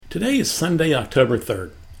Today is Sunday, October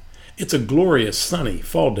 3rd. It's a glorious, sunny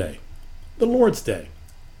fall day, the Lord's Day.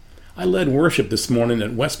 I led worship this morning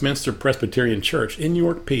at Westminster Presbyterian Church in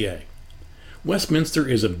York, PA. Westminster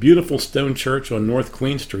is a beautiful stone church on North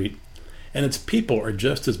Queen Street, and its people are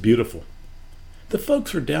just as beautiful. The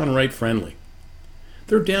folks are downright friendly.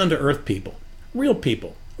 They're down-to-earth people, real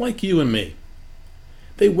people, like you and me.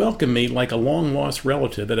 They welcome me like a long-lost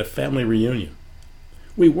relative at a family reunion.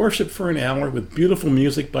 We worship for an hour with beautiful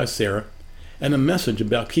music by Sarah and a message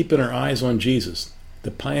about keeping our eyes on Jesus,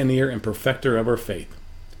 the pioneer and perfecter of our faith.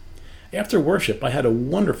 After worship, I had a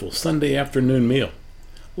wonderful Sunday afternoon meal,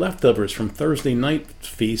 leftovers from Thursday night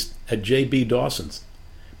feast at J.B. Dawson's,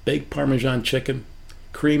 baked Parmesan chicken,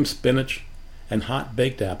 creamed spinach, and hot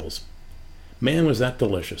baked apples. Man, was that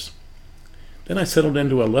delicious. Then I settled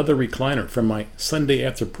into a leather recliner for my Sunday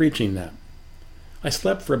after preaching nap. I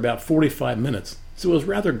slept for about 45 minutes, so I was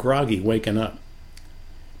rather groggy waking up.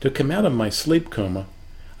 To come out of my sleep coma,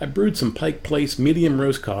 I brewed some Pike Place medium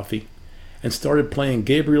roast coffee and started playing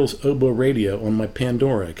Gabriel's Oboe Radio on my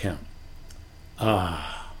Pandora account.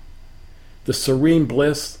 Ah, the serene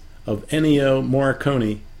bliss of Ennio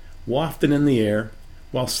Morricone wafted in the air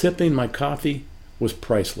while sipping my coffee was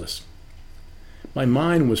priceless. My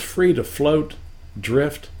mind was free to float,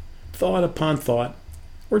 drift, thought upon thought,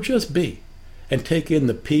 or just be, and take in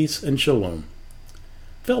the peace and shalom.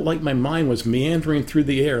 Felt like my mind was meandering through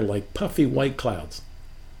the air like puffy white clouds.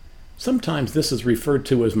 Sometimes this is referred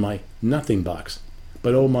to as my nothing box,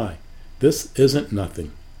 but oh my, this isn't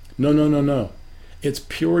nothing. No. It's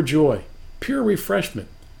pure joy, pure refreshment,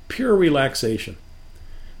 pure relaxation.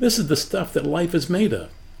 This is the stuff that life is made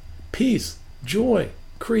of. Peace, joy,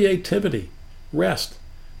 creativity, rest,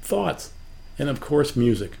 thoughts, and of course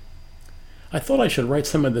music. I thought I should write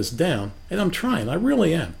some of this down, and I'm trying, I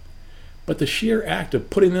really am. But the sheer act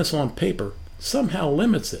of putting this on paper somehow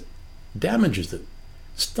limits it, damages it,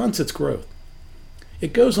 stunts its growth.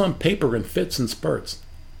 It goes on paper in fits and spurts.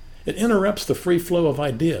 It interrupts the free flow of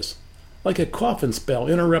ideas, like a coughing spell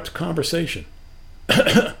interrupts conversation.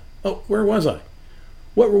 Oh, where was I?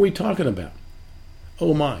 What were we talking about?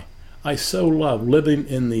 Oh my, I so love living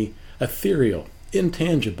in the ethereal,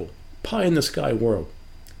 intangible, pie-in-the-sky world.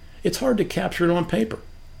 It's hard to capture it on paper.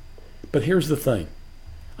 But here's the thing.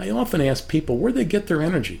 I often ask people where they get their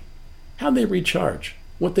energy, how they recharge,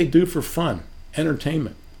 what they do for fun,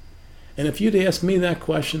 entertainment. And if you'd ask me that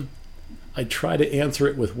question, I'd try to answer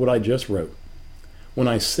it with what I just wrote. When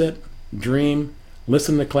I sit, dream,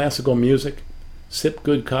 listen to classical music, sip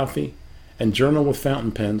good coffee, and journal with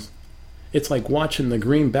fountain pens, it's like watching the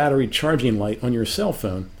green battery charging light on your cell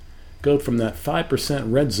phone go from that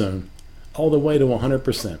 5% red zone all the way to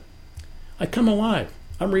 100%. I come alive.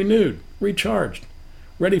 I'm renewed, recharged,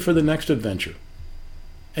 ready for the next adventure.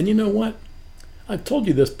 And you know what? I've told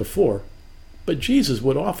you this before, but Jesus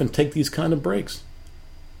would often take these kind of breaks.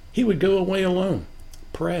 He would go away alone,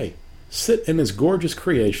 pray, sit in his gorgeous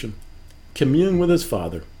creation, commune with his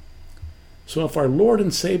Father. So if our Lord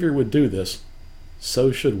and Savior would do this,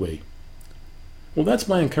 so should we. Well, that's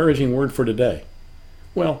my encouraging word for today.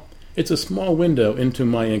 Well, it's a small window into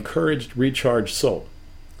my encouraged, recharged soul.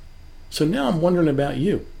 So now I'm wondering about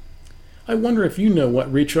you. I wonder if you know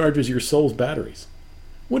what recharges your soul's batteries.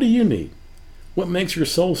 What do you need? What makes your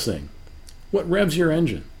soul sing? What revs your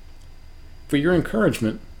engine? For your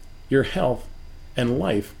encouragement, your health, and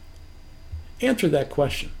life, answer that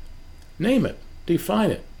question. Name it,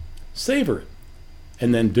 define it, savor it,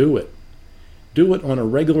 and then do it. Do it on a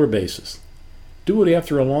regular basis. Do it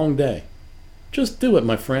after a long day. Just do it,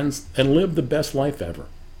 my friends, and live the best life ever.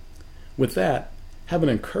 With that, have an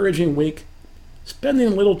encouraging week, spending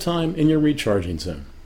a little time in your recharging zone.